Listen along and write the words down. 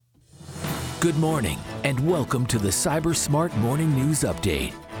Good morning, and welcome to the Cyber Smart Morning News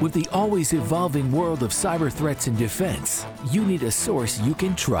Update. With the always evolving world of cyber threats and defense, you need a source you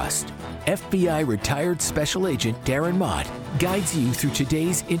can trust. FBI retired Special Agent Darren Mott guides you through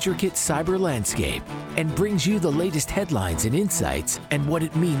today's intricate cyber landscape and brings you the latest headlines and insights and what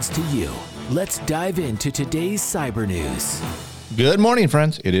it means to you. Let's dive into today's cyber news. Good morning,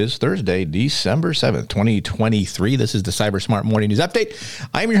 friends. It is Thursday, December 7th, 2023. This is the Cyber Smart Morning News Update.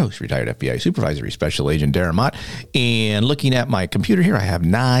 I'm your host, retired FBI Supervisory Special Agent Darren Mott. And looking at my computer here, I have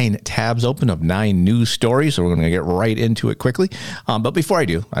 9 tabs open of 9 news stories. So we're going to get right into it quickly. But before I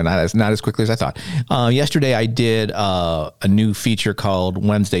do, not as quickly as I thought, yesterday I did a new feature called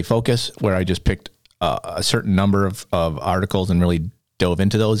Wednesday Focus, where I just picked a certain number of articles and really dove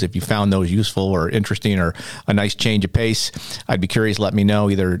into those. If you found those useful or interesting or a nice change of pace, I'd be curious. Let me know.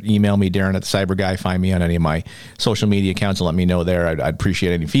 Either email me, Darren at the Cyber Guy, find me on any of my social media accounts and let me know there. I'd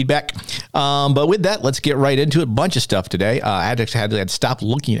appreciate any feedback. But with that, let's get right into it. A bunch of stuff today. I had to stop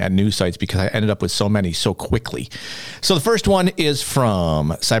looking at news sites because I ended up with so many so quickly. So the first one is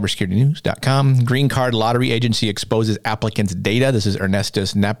from cybersecuritynews.com. Green Card Lottery Agency exposes applicants' data. This is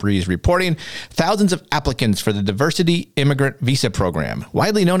Ernestus Nepries reporting. Thousands of applicants for the Diversity Immigrant Visa Program,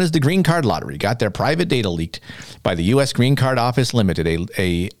 widely known as the Green Card Lottery, got their private data leaked by the U.S. Green Card Office Limited,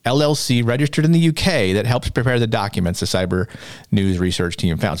 a LLC registered in the UK that helps prepare the documents the Cyber News research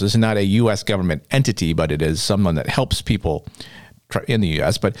team found. So this is not a U.S. government entity, but it is someone that helps people in the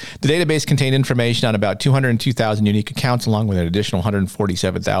U.S. But the database contained information on about 202,000 unique accounts, along with an additional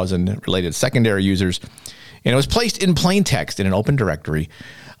 147,000 related secondary users. And it was placed in plain text in an open directory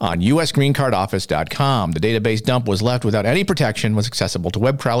on usgreencardoffice.com. The database dump was left without any protection, was accessible to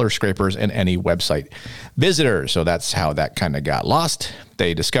web crawlers, scrapers, and any website visitors. So that's how that kind of got lost.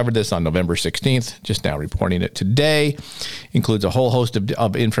 They discovered this on November 16th, just now reporting it today. Includes a whole host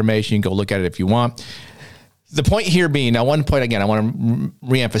of information. You can go look at it if you want. The point here being, now one point again, I want to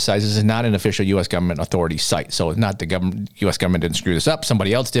reemphasize, this is not an official U.S. government authority site. So it's not the U.S. government didn't screw this up.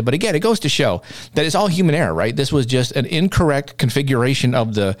 Somebody else did. But again, it goes to show that it's all human error, right? This was just an incorrect configuration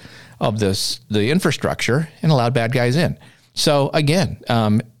of the infrastructure and allowed bad guys in. So again,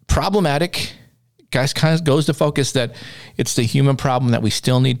 problematic. Guys, kind of goes to focus that it's the human problem that we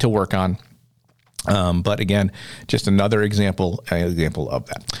still need to work on. But again, just another example of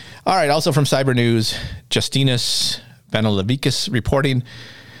that. All right. Also from Cyber News, Justinas Benelavikis reporting,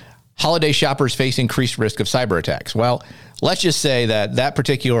 holiday shoppers face increased risk of cyber attacks. Well, let's just say that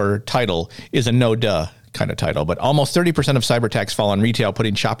particular title is a no-duh kind of title, but almost 30% of cyber attacks fall on retail,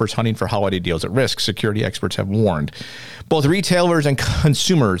 putting shoppers hunting for holiday deals at risk. Security experts have warned. Both retailers and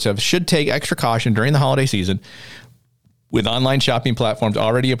consumers should take extra caution during the holiday season, with online shopping platforms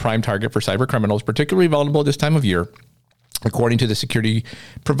already a prime target for cyber criminals, particularly vulnerable this time of year, according to the security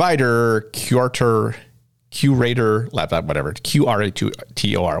provider QRator, whatever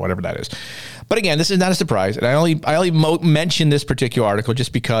that is. But again, this is not a surprise, and I only mention this particular article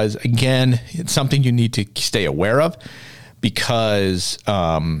just because, again, it's something you need to stay aware of, because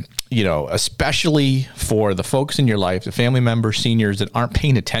especially for the folks in your life, the family members, seniors that aren't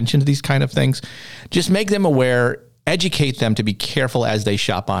paying attention to these kind of things, just make them aware. Educate them to be careful as they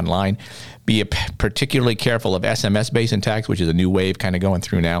shop online. Be particularly careful of SMS-based attacks, which is a new wave kind of going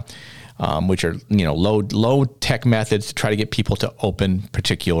through now, which are low tech methods to try to get people to open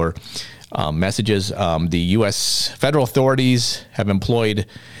particular messages. The U.S. federal authorities have employed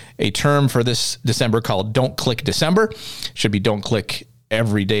a term for this December called "Don't Click December." Should be "Don't click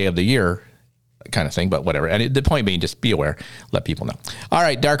every day of the year" kind of thing, but whatever. And the point being, just be aware, let people know. All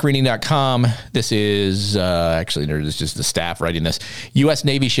right, darkreading.com. This is actually, there's just the staff writing this. U.S.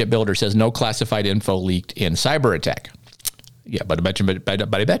 Navy shipbuilder says no classified info leaked in cyber attack. Yeah, but I bet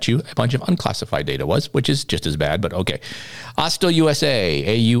you a bunch of unclassified data was, which is just as bad, but okay. Austul USA,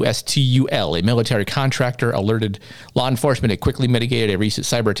 AUSTUL, a military contractor, alerted law enforcement. It quickly mitigated a recent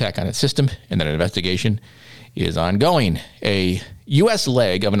cyber attack on its system, and then an investigation is ongoing. A U.S.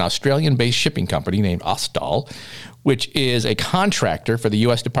 leg of an Australian-based shipping company named Austal, which is a contractor for the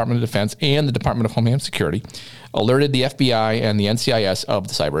U.S. Department of Defense and the Department of Homeland Security, alerted the FBI and the NCIS of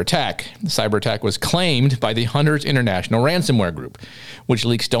the cyber attack. The cyber attack was claimed by the Hunters International ransomware group, which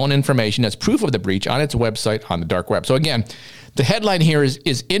leaked stolen information as proof of the breach on its website on the dark web. So again, the headline here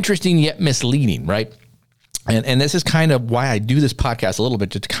is interesting yet misleading, right? And this is kind of why I do this podcast a little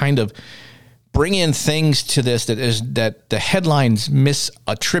bit, to kind of bring in things to this that the headlines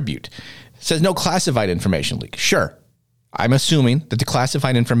misattribute. It says no classified information leak. Sure. I'm assuming that the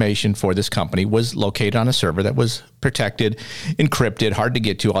classified information for this company was located on a server that was protected, encrypted, hard to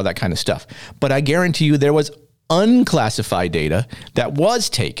get to, all that kind of stuff. But I guarantee you there was unclassified data that was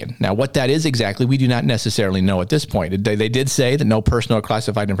taken. Now, what that is exactly, we do not necessarily know at this point. They did say that no personal or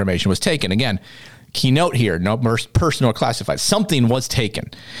classified information was taken. Again, keynote here, no personal or classified. Something was taken.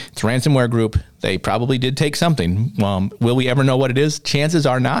 It's a ransomware group. They probably did take something. Will we ever know what it is? Chances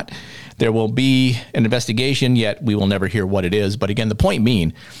are not. There will be an investigation, yet we will never hear what it is. But again, the point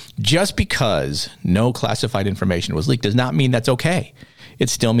being, just because no classified information was leaked does not mean that's okay. It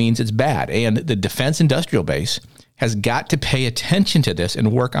still means it's bad. And the defense industrial base has got to pay attention to this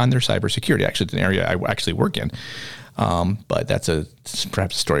and work on their cybersecurity. Actually, it's an area I actually work in. But that's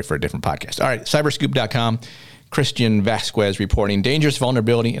perhaps a story for a different podcast. All right, cyberscoop.com. Christian Vasquez reporting dangerous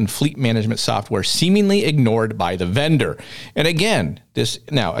vulnerability in fleet management software seemingly ignored by the vendor. And again,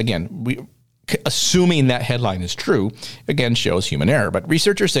 assuming that headline is true, again, shows human error. But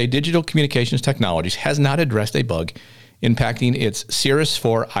researchers say Digital Communications Technologies has not addressed a bug impacting its Cirrus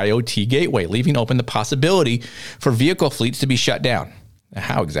 4 IoT gateway, leaving open the possibility for vehicle fleets to be shut down.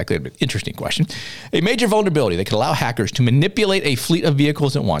 How exactly? An interesting question. A major vulnerability that could allow hackers to manipulate a fleet of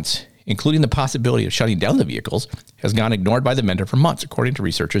vehicles at once, including the possibility of shutting down the vehicles, has gone ignored by the vendor for months, according to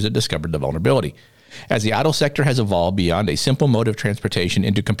researchers that discovered the vulnerability. As the auto sector has evolved beyond a simple mode of transportation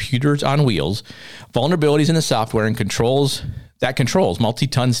into computers on wheels, vulnerabilities in the software and controls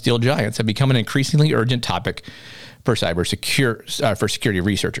multi-ton steel giants have become an increasingly urgent topic for security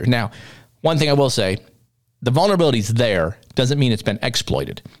researchers. Now, one thing I will say, the vulnerability is there, doesn't mean it's been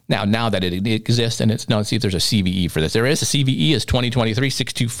exploited. Now that it exists, and let's see if there's a CVE for this. There is a CVE, is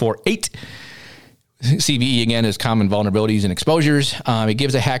 2023-6248. CVE, again, is common vulnerabilities and exposures. It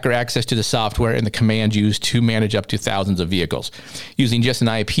gives a hacker access to the software and the commands used to manage up to thousands of vehicles. Using just an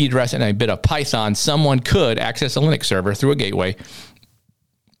IP address and a bit of Python, someone could access a Linux server through a gateway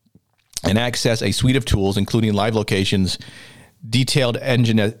and access a suite of tools, including live locations, detailed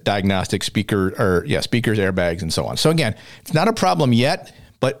engine diagnostics, speakers, airbags, and so on. So again, it's not a problem yet,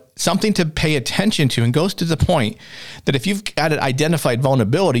 but something to pay attention to, and goes to the point that if you've got an identified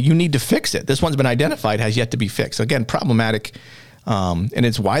vulnerability, you need to fix it. This one's been identified, has yet to be fixed. Again, problematic. And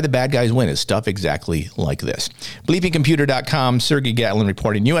it's why the bad guys win, is stuff exactly like this. Bleepingcomputer.com, Sergey Gatlin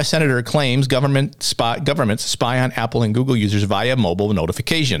reporting, U.S. Senator claims governments spy on Apple and Google users via mobile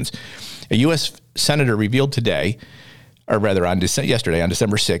notifications. A U.S. Senator revealed yesterday, on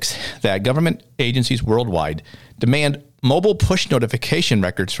December 6th, that government agencies worldwide demand mobile push notification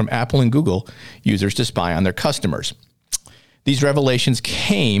records from Apple and Google users to spy on their customers. These revelations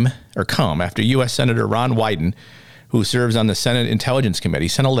come after U.S. Senator Ron Wyden, who serves on the Senate Intelligence Committee,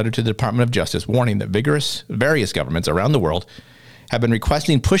 sent a letter to the Department of Justice warning that various governments around the world have been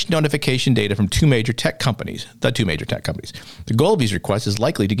requesting push notification data from the two major tech companies. The goal of these requests is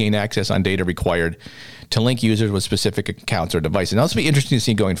likely to gain access on data required to link users with specific accounts or devices. Now, this will be interesting to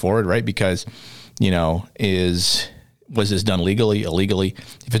see going forward, right? Because, was this done legally, illegally?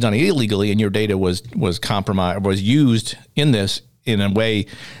 If it's done illegally and your data was compromised, was used in this in a way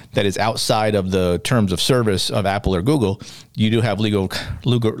that is outside of the terms of service of Apple or Google, you do have legal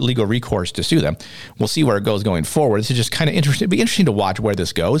recourse to sue them. We'll see where it goes going forward. This is just kind of interesting. It'd be interesting to watch where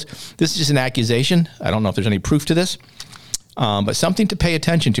this goes. This is just an accusation. I don't know if there's any proof to this, but something to pay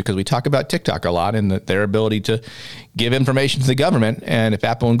attention to, because we talk about TikTok a lot and their ability to give information to the government. And if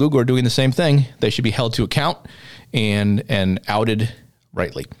Apple and Google are doing the same thing, they should be held to account and outed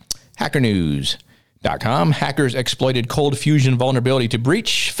rightly. HackerNews.com. Hackers exploited Cold Fusion vulnerability to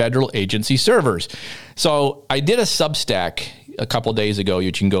breach federal agency servers. So I did a Substack a couple days ago,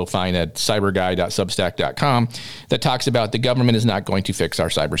 you can go find at cyberguy.substack.com, that talks about the government is not going to fix our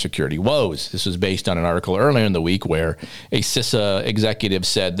cybersecurity woes. This was based on an article earlier in the week where a CISA executive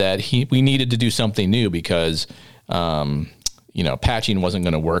said that we needed to do something new because patching wasn't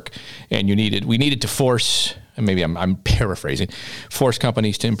going to work, and we needed to force, and maybe I'm paraphrasing, force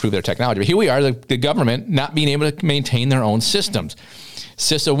companies to improve their technology. But here we are, the government not being able to maintain their own systems.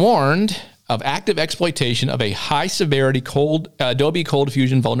 CISA warned of active exploitation of a high-severity Adobe Cold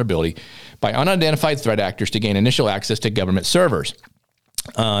Fusion vulnerability by unidentified threat actors to gain initial access to government servers.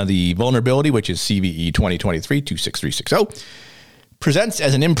 The vulnerability, which is CVE 2023-26360, presents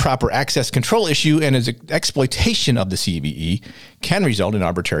as an improper access control issue, and as exploitation of the CVE can result in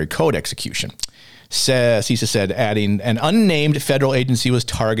arbitrary code execution. CISA said, adding, an unnamed federal agency was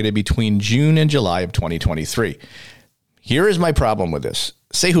targeted between June and July of 2023. Here is my problem with this.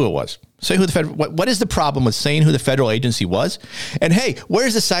 Say who it was. Say who the federal. What is the problem with saying who the federal agency was? And hey,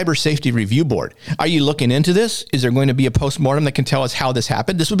 where's the Cyber Safety Review Board? Are you looking into this? Is there going to be a postmortem that can tell us how this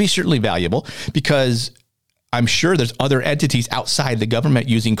happened? This would be certainly valuable, because I'm sure there's other entities outside the government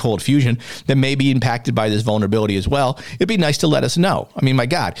using Cold Fusion that may be impacted by this vulnerability as well. It'd be nice to let us know. I mean, my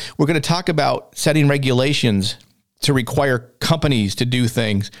God, we're going to talk about setting regulations to require companies to do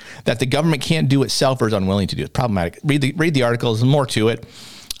things that the government can't do itself or is unwilling to do. It's problematic. Read the article. There's more to it.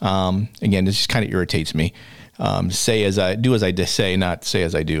 Again, this just kind of irritates me. Say as I do as I say, not say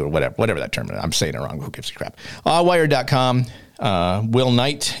as I do, or whatever that term is. I'm saying it wrong. Who gives a crap? Wired.com. Will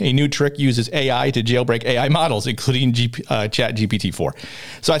Knight, a new trick uses AI to jailbreak AI models, including Chat GPT-4.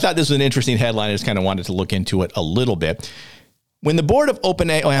 So I thought this was an interesting headline. I just kind of wanted to look into it a little bit. When the board of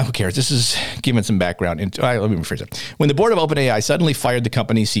OpenAI, who cares? This is giving some background. Let me rephrase it. When the board of OpenAI suddenly fired the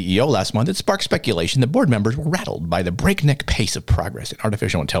company's CEO last month, it sparked speculation that board members were rattled by the breakneck pace of progress in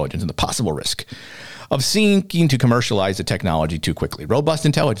artificial intelligence and the possible risk of seeking to commercialize the technology too quickly. Robust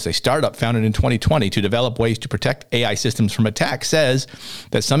Intelligence, a startup founded in 2020 to develop ways to protect AI systems from attack, says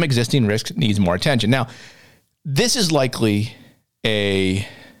that some existing risk needs more attention. Now, this is likely a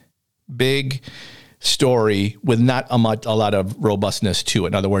big story with not a lot of robustness to it.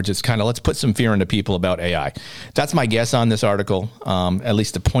 In other words, it's kind of, let's put some fear into people about AI. That's my guess on this article, at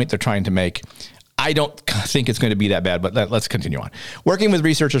least the point they're trying to make. I don't think it's going to be that bad, but let's continue on. Working with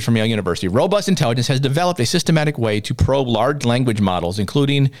researchers from Yale University, Robust Intelligence has developed a systematic way to probe large language models,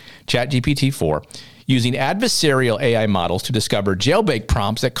 including ChatGPT-4, using adversarial AI models to discover jailbreak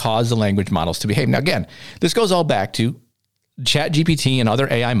prompts that cause the language models to behave. Now, again, this goes all back to ChatGPT and other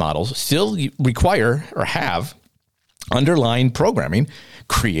AI models still require or have underlying programming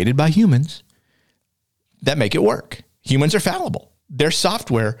created by humans that make it work. Humans are fallible. Their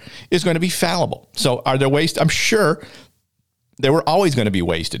software is going to be fallible. So are there ways? I'm sure there were always going to be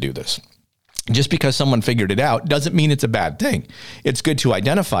ways to do this. Just because someone figured it out doesn't mean it's a bad thing. It's good to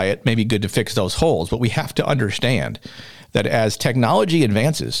identify it, maybe good to fix those holes, but we have to understand that as technology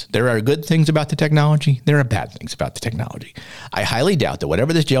advances, there are good things about the technology, there are bad things about the technology. I highly doubt that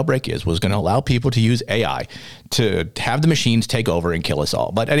whatever this jailbreak is was going to allow people to use AI to have the machines take over and kill us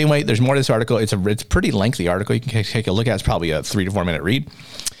all. But anyway, there's more to this article. It's a pretty lengthy article. You can take a look at it. It's probably a 3 to 4 minute read.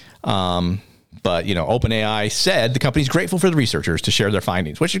 But, OpenAI said the company's grateful for the researchers to share their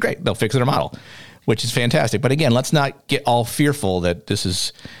findings, which is great. They'll fix their model, which is fantastic. But again, let's not get all fearful that this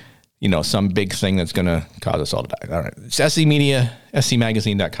is, some big thing that's going to cause us all to die. All right. It's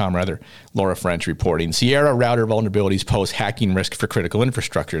scmagazine.com, Laura French reporting. Sierra router vulnerabilities pose hacking risk for critical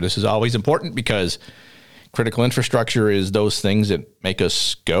infrastructure. This is always important because critical infrastructure is those things that make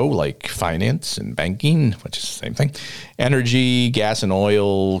us go, like finance and banking, which is the same thing, energy, gas and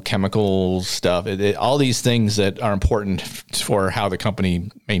oil, chemicals, stuff, all these things that are important for how the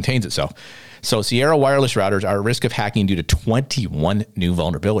company maintains itself. So Sierra wireless routers are at risk of hacking due to 21 new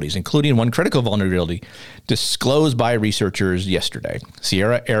vulnerabilities, including one critical vulnerability disclosed by researchers yesterday.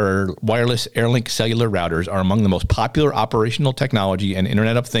 Sierra wireless Airlink cellular routers are among the most popular operational technology and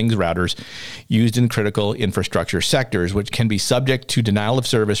Internet of Things routers used in critical infrastructure sectors, which can be subject to denial of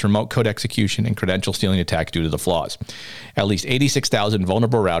service, remote code execution, and credential stealing attacks due to the flaws. At least 86,000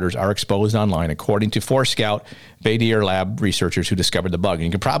 vulnerable routers are exposed online, according to Forescout Badir Lab researchers who discovered the bug. And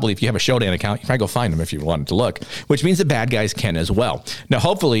you can probably, if you have a Shodan account, you can probably go find them if you wanted to look, which means the bad guys can as well. Now,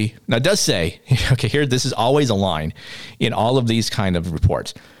 hopefully, it does say, okay, here, this is always a line in all of these kind of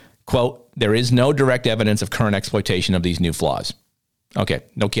reports. Quote, there is no direct evidence of current exploitation of these new flaws. Okay,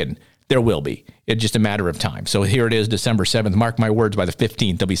 no kidding. There will be. It's just a matter of time. So here it is, December 7th. Mark my words, by the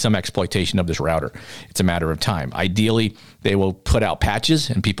 15th, there'll be some exploitation of this router. It's a matter of time. Ideally, they will put out patches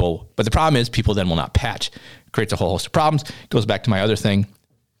and but the problem is people then will not patch. It creates a whole host of problems. It goes back to my other thing.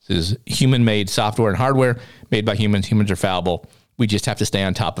 This is human-made software and hardware made by humans. Humans are fallible. We just have to stay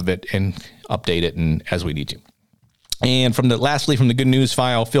on top of it and update it as we need to. And lastly, from the good news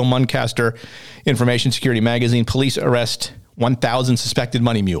file, Phil Muncaster, Information Security Magazine, police arrest 1,000 suspected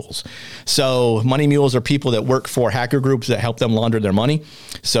money mules. So money mules are people that work for hacker groups that help them launder their money.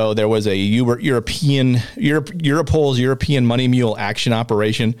 So there was a Europol's European money mule action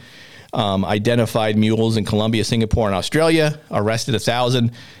operation, identified mules in Colombia, Singapore, and Australia, arrested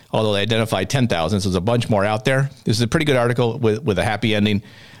 1,000, although they identified 10,000. So there's a bunch more out there. This is a pretty good article with a happy ending.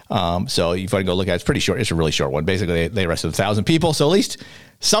 So if you want to go look at it, it's pretty short. It's a really short one. Basically, they arrested 1,000 people. So at least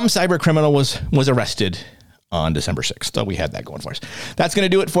some cyber criminal was arrested on December 6th. So we had that going for us. That's going to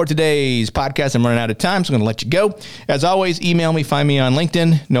do it for today's podcast. I'm running out of time, so I'm going to let you go. As always, email me, find me on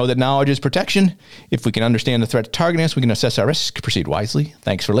LinkedIn. Know that knowledge is protection. If we can understand the threat targeting us, we can assess our risk, proceed wisely.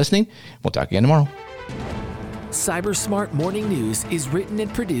 Thanks for listening. We'll talk again tomorrow. Cyber Smart Morning News is written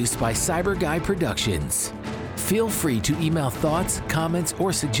and produced by Cyber Guy Productions. Feel free to email thoughts, comments,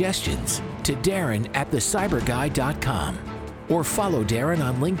 or suggestions to Darren@thecyberguy.com. or follow Darren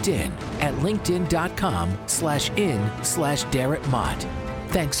on LinkedIn at linkedin.com/in/DarrettMott.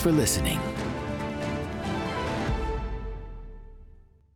 Thanks for listening.